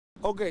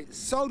Okay,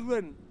 south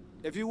wind.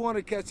 If you want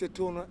to catch a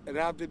tuna, it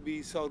have to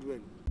be south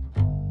wind.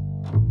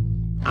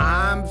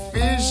 I'm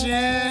fishing,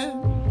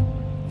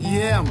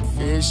 yeah, I'm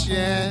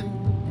fishing.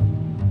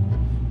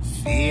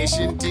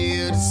 Fishing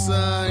till the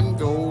sun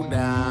go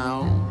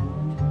down.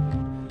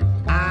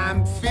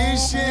 I'm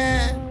fishing,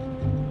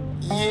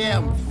 yeah,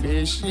 I'm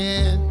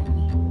fishing.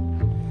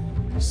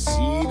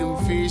 See them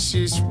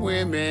fishes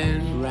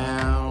swimming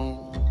round.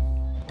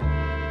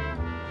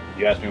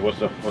 You asked me what's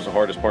the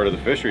hardest part of the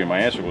fishery, and my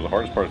answer was the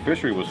hardest part of the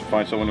fishery was to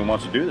find someone who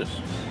wants to do this.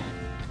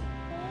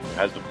 Who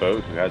has the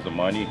boat, who has the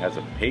money, has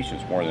the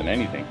patience more than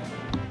anything.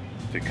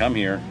 To come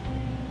here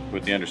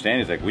with the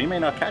understanding is like, we may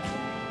not catch them.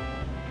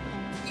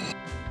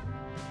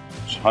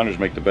 Hunters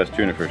make the best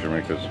tuna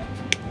fishermen because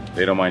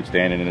they don't mind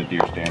standing in a deer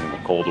stand in the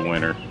cold of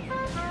winter,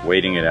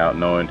 waiting it out,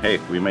 knowing, hey,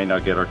 we may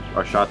not get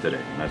our shot today.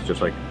 And that's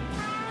just like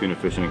tuna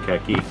fishing in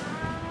Cat Cay.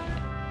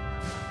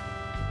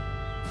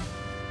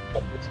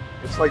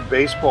 It's like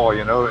baseball,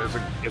 you know.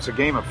 It's a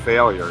game of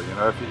failure, you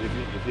know.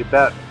 If you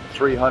bet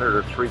 300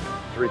 or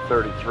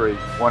 333,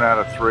 1 out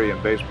of 3 in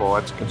baseball,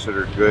 that's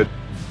considered good.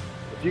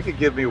 If you could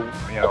give me, you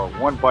know,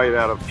 1 bite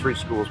out of 3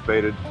 schools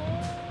baited,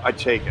 I'd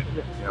take it.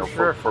 You know,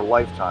 for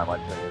lifetime,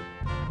 I'd take it.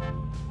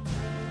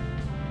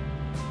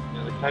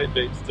 Yeah, the kite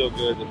bait's still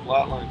good. The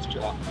flatline's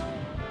chopped.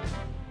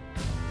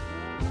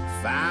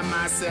 Find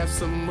myself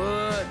some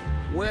mud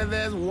where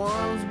there's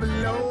worms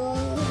below.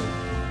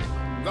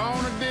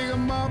 Gonna dig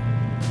them up,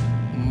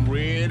 I'm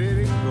ready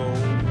to go.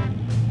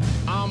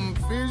 I'm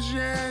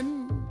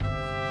fishing,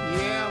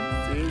 yeah,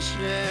 I'm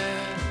fishing.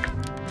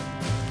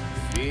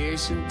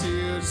 Fishing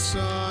till the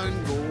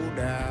sun go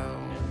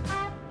down.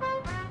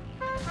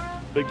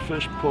 Big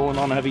fish pulling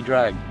on a heavy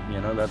drag,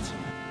 you know, that's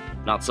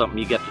not something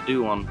you get to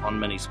do on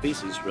many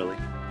species, really.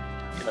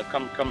 You know,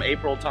 come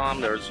April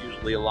time, there's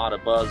usually a lot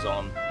of buzz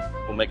on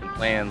people making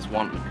plans,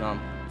 wanting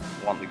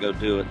to go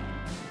do it.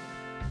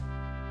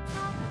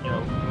 You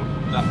know,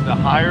 the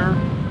higher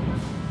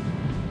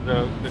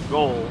the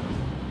goal,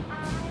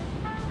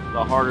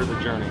 the harder the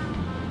journey.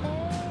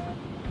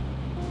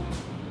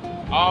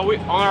 On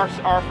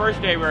our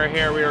first day we were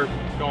here, we were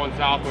going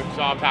south. We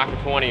saw a pack of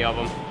 20 of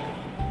them,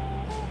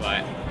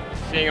 but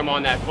seeing them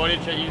on that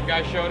footage that you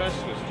guys showed us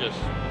was just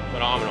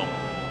phenomenal.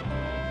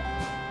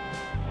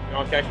 You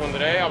want to catch one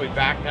today? I'll be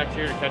back next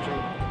year to catch them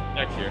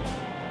next year.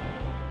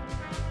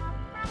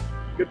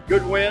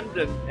 Good wind,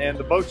 and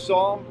the boat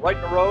saw them right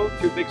in a row.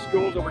 2 big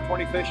schools, over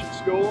 20 fish in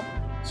school.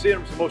 Seeing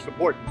them is the most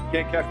important. You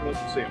can't catch them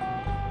unless you see them.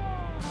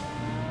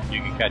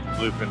 You can catch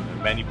bluefin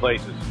in many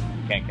places.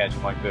 You can't catch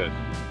them like this.